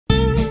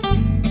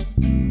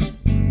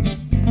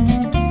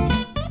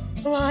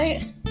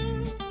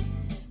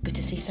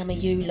some of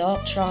you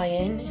lot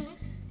trying.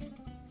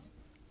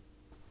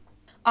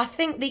 I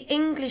think the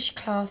English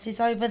class is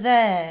over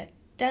there,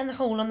 down the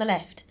hall on the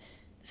left.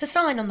 There's a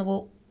sign on the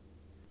wall.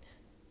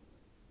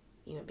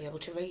 You won't be able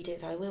to read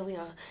it though, will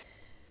you?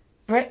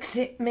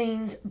 Brexit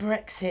means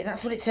Brexit,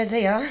 that's what it says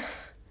here.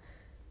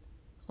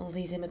 All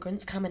these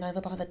immigrants coming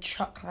over by the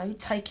truckload,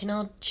 taking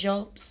our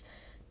jobs,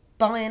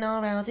 buying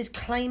our houses,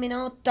 claiming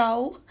our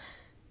dole,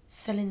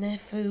 selling their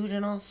food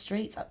on our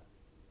streets.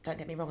 Don't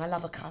get me wrong, I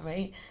love a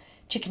curry.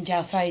 Chicken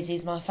jalfrezi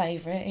is my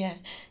favourite, yeah.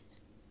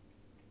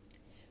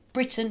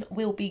 Britain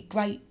will be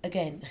great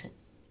again.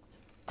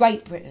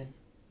 Great Britain.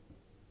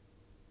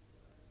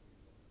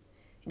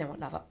 You know what,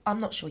 lover? I'm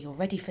not sure you're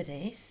ready for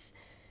this.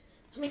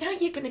 I mean, how are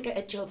you going to get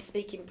a job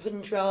speaking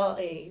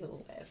Punjabi or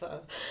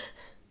whatever?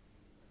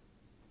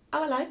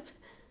 Oh, hello.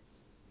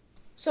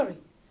 Sorry,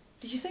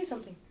 did you say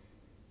something?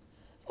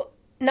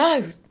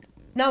 No,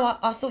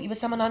 I thought you were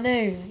someone I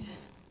knew.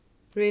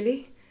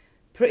 Really?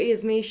 Pretty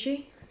as me, is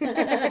she?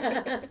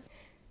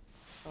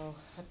 Oh,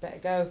 I'd better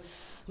go.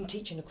 I'm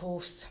teaching a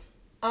course.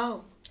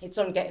 Oh. It's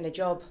on getting a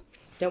job.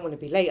 Don't want to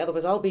be late,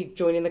 otherwise I'll be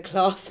joining the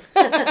class.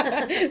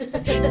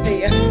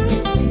 See ya.